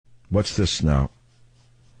What's this now?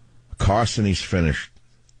 Carson, he's finished.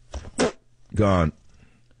 Gone.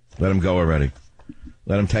 Let him go already.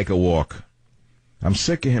 Let him take a walk. I'm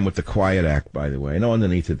sick of him with the quiet act, by the way. I know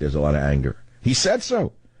underneath it there's a lot of anger. He said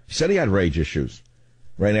so. He said he had rage issues.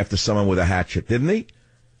 Right after someone with a hatchet, didn't he?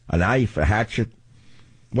 A knife, a hatchet.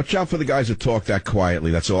 Watch out for the guys that talk that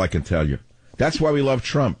quietly. That's all I can tell you. That's why we love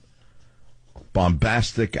Trump.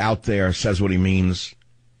 Bombastic, out there, says what he means.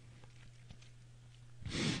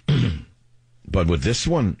 But with this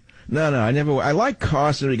one, no, I like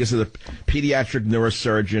Carson because of the pediatric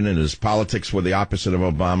neurosurgeon and his politics were the opposite of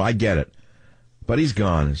Obama. I get it. But he's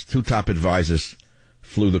gone. His two top advisors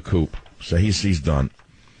flew the coop. So he's done.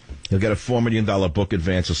 He'll get a $4 million book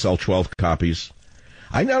advance. He'll sell 12 copies.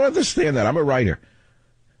 I don't understand that. I'm a writer.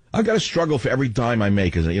 I've got to struggle for every dime I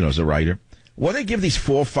make as a writer. When they give these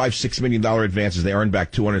 $4, $5, $6 million advances, they earn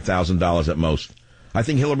back $200,000 at most. I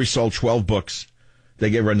think Hillary sold 12 books. They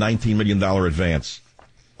gave her a $19 million advance.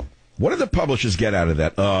 What do the publishers get out of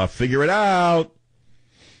that? Figure it out.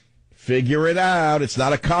 Figure it out. It's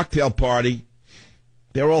not a cocktail party.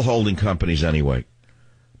 They're all holding companies anyway.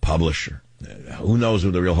 Publisher. Who knows who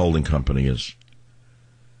the real holding company is?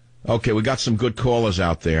 Okay, we got some good callers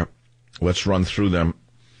out there. Let's run through them.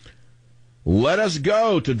 Let us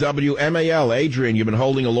go to WMAL. Adrian, you've been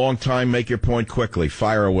holding a long time. Make your point quickly.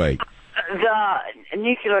 Fire away. The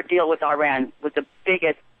nuclear deal with Iran was the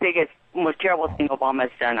biggest, most terrible thing Obama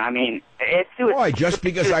has done. I mean, it's suicide. Why? Just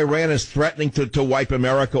because Iran is threatening to wipe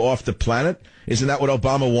America off the planet? Isn't that what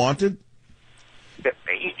Obama wanted?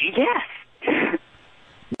 Yes.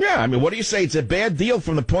 Yeah, I mean, what do you say? It's a bad deal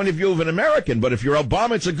from the point of view of an American, but if you're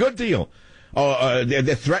Obama, it's a good deal.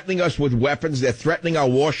 They're threatening us with weapons. They're threatening our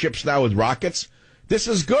warships now with rockets. This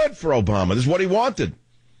is good for Obama. This is what he wanted.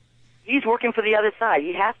 He's working for the other side.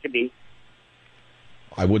 He has to be.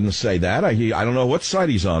 I wouldn't say that. I don't know what side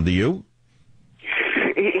he's on. Do you?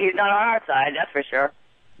 He's not on our side, that's for sure.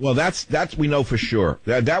 Well, that's we know for sure.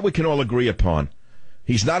 That we can all agree upon.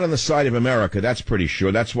 He's not on the side of America. That's pretty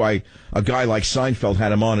sure. That's why a guy like Seinfeld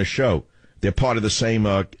had him on his show. They're part of the same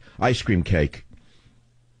ice cream cake.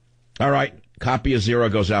 All right. Copy of zero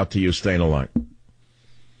goes out to you. Stay in the line.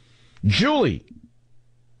 Julie.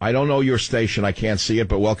 I don't know your station. I can't see it,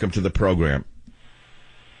 but welcome to the program.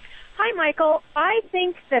 Hi, Michael. I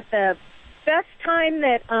think that the best time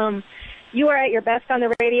that you are at your best on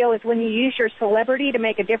the radio is when you use your celebrity to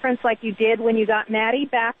make a difference like you did when you got Maddie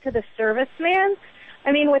back to the serviceman.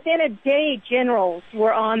 I mean, within a day, generals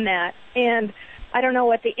were on that. And I don't know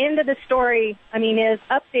what the end of the story, is,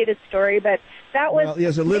 updated story, but that was... Well,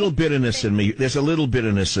 there's a little bitterness in me. There's a little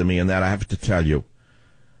bitterness in me in that, I have to tell you.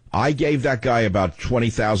 I gave that guy about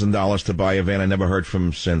 $20,000 to buy a van. I never heard from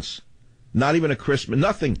him since. Not even a Christmas,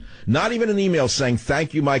 nothing. Not even an email saying,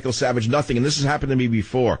 thank you, Michael Savage, nothing. And this has happened to me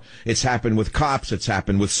before. It's happened with cops. It's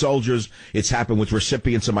happened with soldiers. It's happened with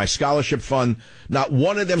recipients of my scholarship fund. Not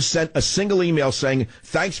one of them sent a single email saying,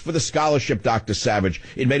 thanks for the scholarship, Dr. Savage.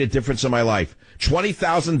 It made a difference in my life.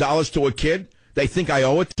 $20,000 to a kid? They think I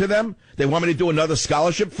owe it to them? They want me to do another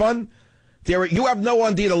scholarship fund? You have no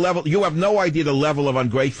idea the level of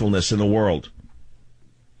ungratefulness in the world.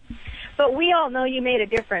 But we all know you made a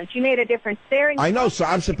difference. You made a difference there. I know, so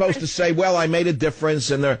I'm supposed to say, well, I made a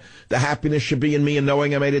difference, and the happiness should be in me in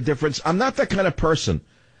knowing I made a difference. I'm not that kind of person.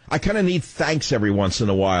 I kind of need thanks every once in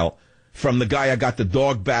a while from the guy I got the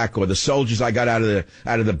dog back, or the soldiers I got out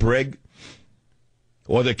of the brig,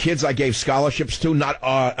 or the kids I gave scholarships to. Not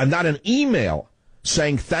an email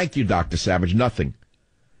saying thank you, Dr. Savage. Nothing.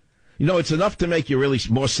 It's enough to make you really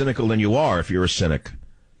more cynical than you are if you're a cynic.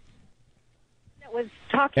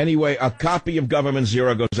 Anyway, a copy of Government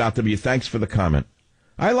Zero goes out to you. Thanks for the comment.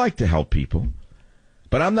 I like to help people.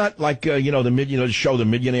 But I'm not like, the show The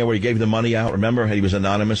Millionaire where he gave the money out. Remember, he was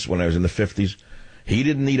anonymous when I was in the 50s. He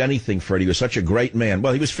didn't need anything for it. He was such a great man.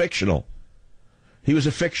 Well, he was fictional. He was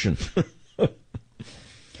a fiction.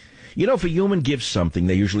 If a human gives something,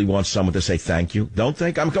 they usually want someone to say thank you. Don't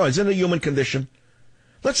think? Isn't it a human condition?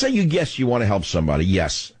 Let's say you want to help somebody.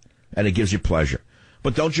 Yes. And it gives you pleasure.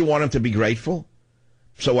 But don't you want them to be grateful?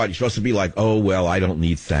 So what? You're supposed to be like, oh, well, I don't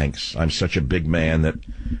need thanks. I'm such a big man that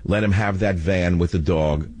let him have that van with the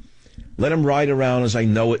dog. Let him ride around as I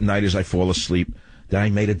know at night as I fall asleep that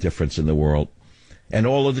I made a difference in the world. And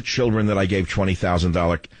all of the children that I gave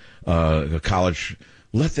 $20,000 college,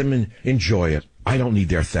 let them enjoy it. I don't need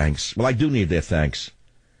their thanks. Well, I do need their thanks.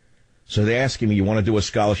 So they're asking me, you want to do a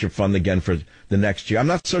scholarship fund again for the next year? I'm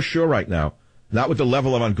not so sure right now. Not with the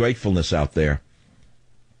level of ungratefulness out there.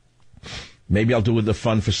 Maybe I'll do the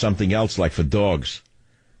fund for something else, like for dogs,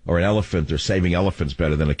 or an elephant, or saving elephants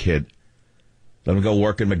better than a kid. Let them go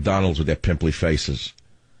work at McDonald's with their pimply faces.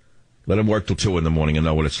 Let him work till 2 in the morning and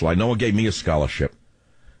know what it's like. No one gave me a scholarship.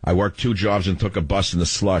 I worked 2 jobs and took a bus in the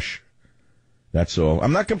slush. That's all.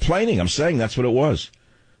 I'm not complaining. I'm saying that's what it was.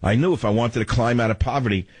 I knew if I wanted to climb out of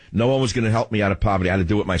poverty, no one was going to help me out of poverty. I had to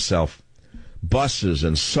do it myself. Buses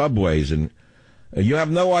and subways, and you have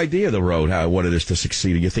no idea the road, what it is to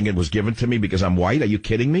succeed. You think it was given to me because I'm white? Are you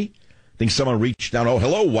kidding me? Think someone reached down, oh,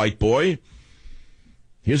 hello, white boy.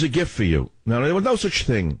 Here's a gift for you. No, there was no such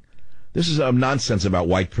thing. This is nonsense about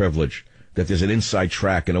white privilege, that there's an inside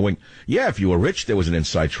track and a wing. Yeah, if you were rich, there was an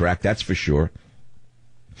inside track, that's for sure.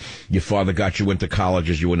 Your father got you into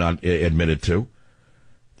colleges you were not admitted to.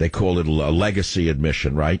 They call it a legacy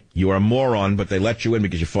admission, right? You are a moron, but they let you in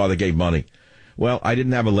because your father gave money. Well, I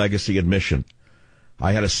didn't have a legacy admission.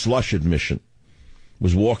 I had a slush admission.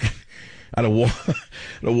 Was walking, I had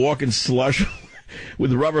a walk in slush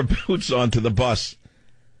with rubber boots on to the bus.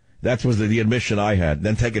 That was the admission I had.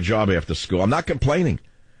 Then take a job after school. I'm not complaining.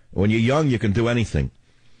 When you're young, you can do anything.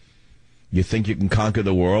 You think you can conquer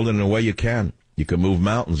the world, and in a way you can. You can move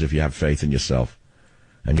mountains if you have faith in yourself.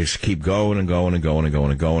 And just keep going and going and going and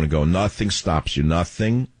going and going and going. Nothing stops you.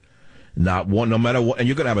 Nothing. Not one, no matter what. And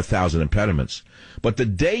you're going to have 1,000 impediments. But the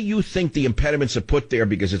day you think the impediments are put there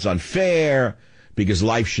because it's unfair, because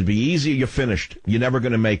life should be easier, you're finished. You're never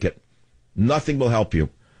going to make it. Nothing will help you.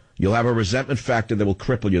 You'll have a resentment factor that will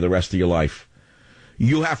cripple you the rest of your life.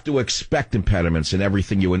 You have to expect impediments in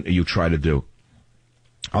everything you try to do.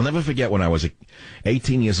 I'll never forget when I was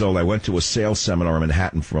 18 years old, I went to a sales seminar in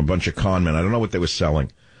Manhattan from a bunch of con men. I don't know what they were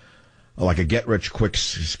selling. Like a get-rich-quick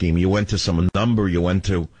scheme. You went to some number,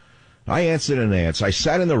 I answered an answer. I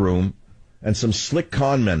sat in the room, and some slick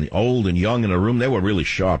con men, old and young in a room, they were really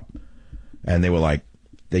sharp. And they were like,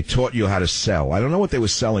 they taught you how to sell. I don't know what they were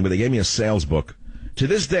selling, but they gave me a sales book. To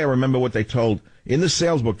this day, I remember what they told. In the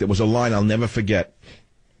sales book, there was a line I'll never forget.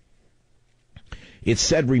 It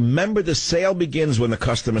said, remember, the sale begins when the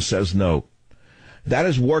customer says no. That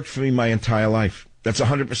has worked for me my entire life. That's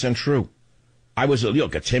 100% true. I was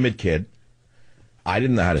a timid kid. I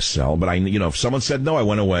didn't know how to sell, but if someone said no, I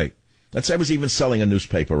went away. Let's say I was even selling a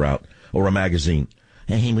newspaper out or a magazine.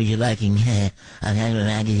 Hey, would you like a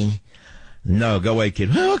magazine? No, go away, kid.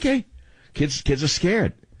 Oh, okay. Kids are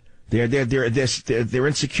scared. They're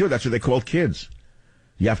insecure. That's what they call kids.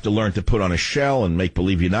 You have to learn to put on a shell and make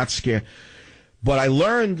believe you're not scared. But I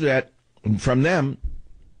learned that from them,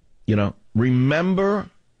 remember,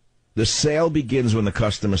 the sale begins when the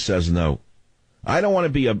customer says no. I don't want to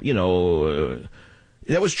be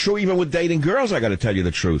that was true even with dating girls, I got to tell you the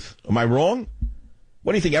truth. Am I wrong?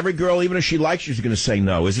 What do you think? Every girl, even if she likes you, is going to say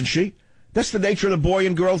no, isn't she? That's the nature of the boy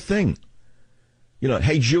and girl thing.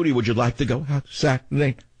 Hey, Judy, would you like to go out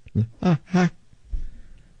Saturday? No,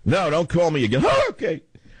 don't call me again. Oh, okay.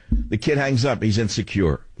 The kid hangs up. He's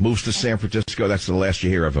insecure. Moves to San Francisco. That's the last you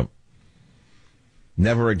hear of him.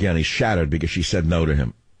 Never again. He's shattered because she said no to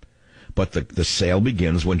him. But the sale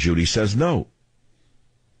begins when Judy says no.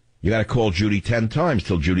 You got to call Judy 10 times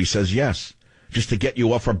till Judy says yes. Just to get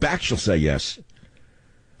you off her back, she'll say yes.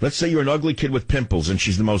 Let's say you're an ugly kid with pimples and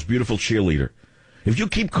she's the most beautiful cheerleader. If you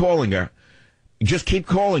keep calling her, just keep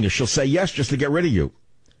calling her. She'll say yes just to get rid of you.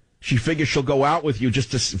 She figures she'll go out with you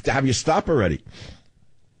just to have you stop already.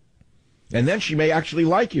 And then she may actually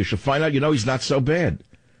like you. She'll find out, he's not so bad,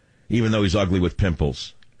 even though he's ugly with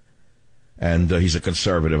pimples. And he's a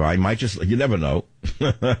conservative. I might you never know.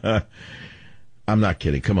 I'm not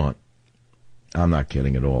kidding. Come on. I'm not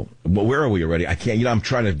kidding at all. Well, where are we already? I can't, I'm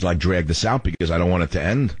trying to drag this out because I don't want it to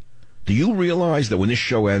end. Do you realize that when this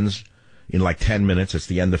show ends in 10 minutes, it's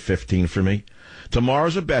the end of 15 for me?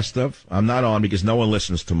 Tomorrow's a best of. I'm not on because no one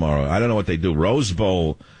listens tomorrow. I don't know what they do. Rose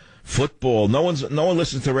Bowl, football. No one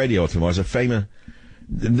listens to radio tomorrow. It's a famous.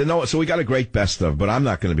 So we got a great best of, but I'm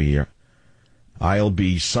not going to be here. I'll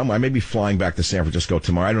be somewhere. I may be flying back to San Francisco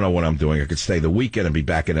tomorrow. I don't know what I'm doing. I could stay the weekend and be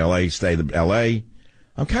back in L.A., L.A.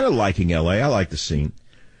 I'm kind of liking L.A. I like the scene.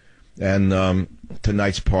 And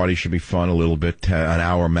tonight's party should be fun a little bit, an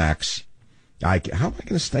hour max. How am I going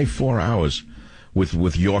to stay 4 hours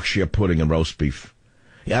with Yorkshire pudding and roast beef?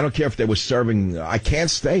 Yeah, I don't care if they were serving. I can't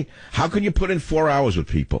stay. How can you put in 4 hours with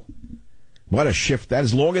people? What a shift. That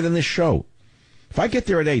is longer than this show. If I get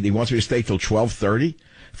there at 8, he wants me to stay till 12:30.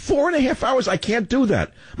 4.5 hours, I can't do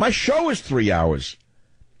that. My show is 3 hours.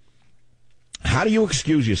 How do you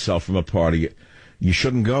excuse yourself from a party? You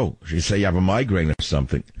shouldn't go. You say you have a migraine or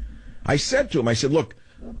something. I said to him, look,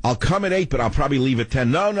 I'll come at 8, but I'll probably leave at 10.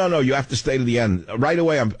 No, you have to stay to the end. Right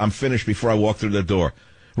away, I'm finished before I walk through the door.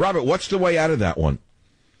 Robert, what's the way out of that one?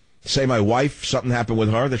 Say my wife, something happened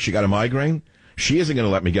with her, that she got a migraine? She isn't going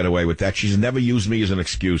to let me get away with that. She's never used me as an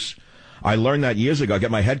excuse. I learned that years ago. I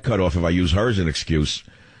get my head cut off if I use her as an excuse.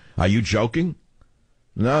 Are you joking?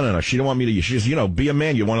 No. She don't want me to. She says, be a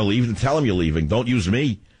man. You want to leave, then tell him you're leaving. Don't use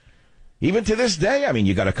me. Even to this day, I mean,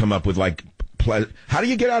 you got to come up with, how do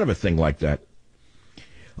you get out of a thing like that?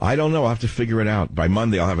 I don't know. I'll have to figure it out. By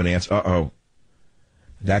Monday, I'll have an answer. Uh-oh.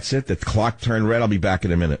 That's it. The clock turned red. I'll be back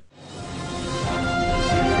in a minute. All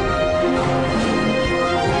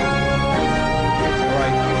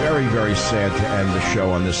right. Very, very sad to end the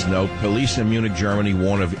show on this note. Police in Munich, Germany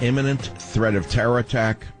warn of imminent threat of terror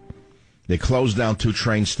attack. They closed down 2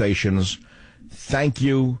 train stations. Thank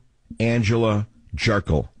you, Angela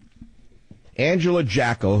Merkel. Angela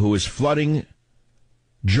Merkel, who is flooding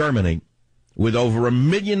Germany with over 1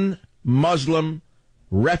 million Muslim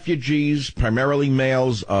refugees, primarily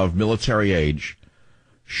males of military age,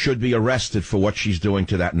 should be arrested for what she's doing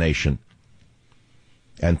to that nation.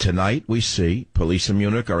 And tonight we see police in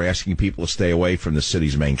Munich are asking people to stay away from the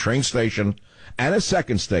city's main train station and a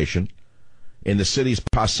second station in the city's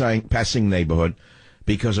Passing neighborhood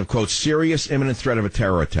because of, quote, serious imminent threat of a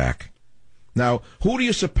terror attack. Now, who do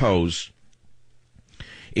you suppose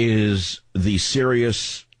is the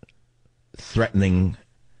serious threatening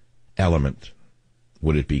element?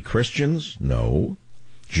 Would it be Christians? No.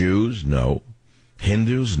 Jews? No.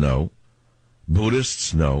 Hindus? No.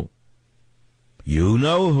 Buddhists? No. You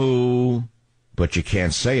know who, but you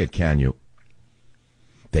can't say it, can you?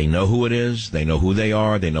 They know who it is. They know who they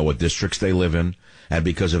are. They know what districts they live in. And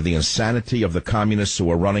because of the insanity of the communists who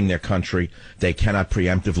are running their country, they cannot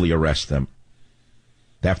preemptively arrest them.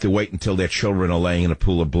 They have to wait until their children are laying in a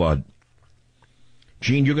pool of blood.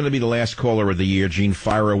 Gene, you're going to be the last caller of the year. Gene,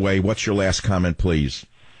 fire away. What's your last comment, please?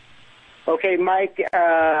 Okay, Mike,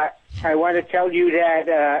 I want to tell you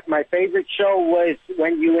that my favorite show was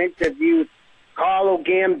when you interviewed Carlo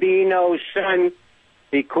Gambino's son,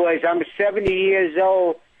 because I'm 70 years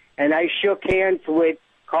old, and I shook hands with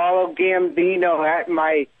Carlo Gambino at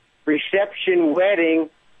my reception wedding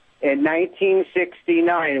in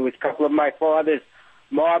 1969. It was a couple of my father's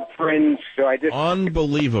mob friends. So I just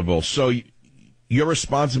Unbelievable. So you're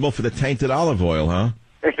responsible for the tainted olive oil, huh?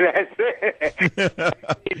 That's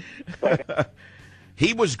it.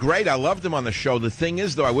 He was great. I loved him on the show. The thing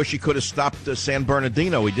is, though, I wish he could have stopped San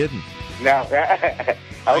Bernardino. He didn't. No.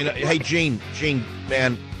 Hey, Gene,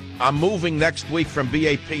 man, I'm moving next week from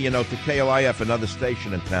BAP, to KLIF, another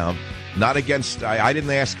station in town. Not against, I didn't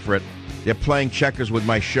ask for it. They're playing checkers with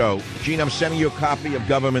my show. Gene, I'm sending you a copy of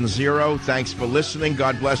Government Zero. Thanks for listening.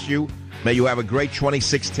 God bless you. May you have a great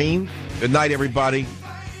 2016. Good night, everybody.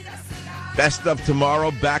 Best of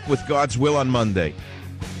tomorrow. Back with God's will on Monday.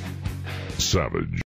 Savage.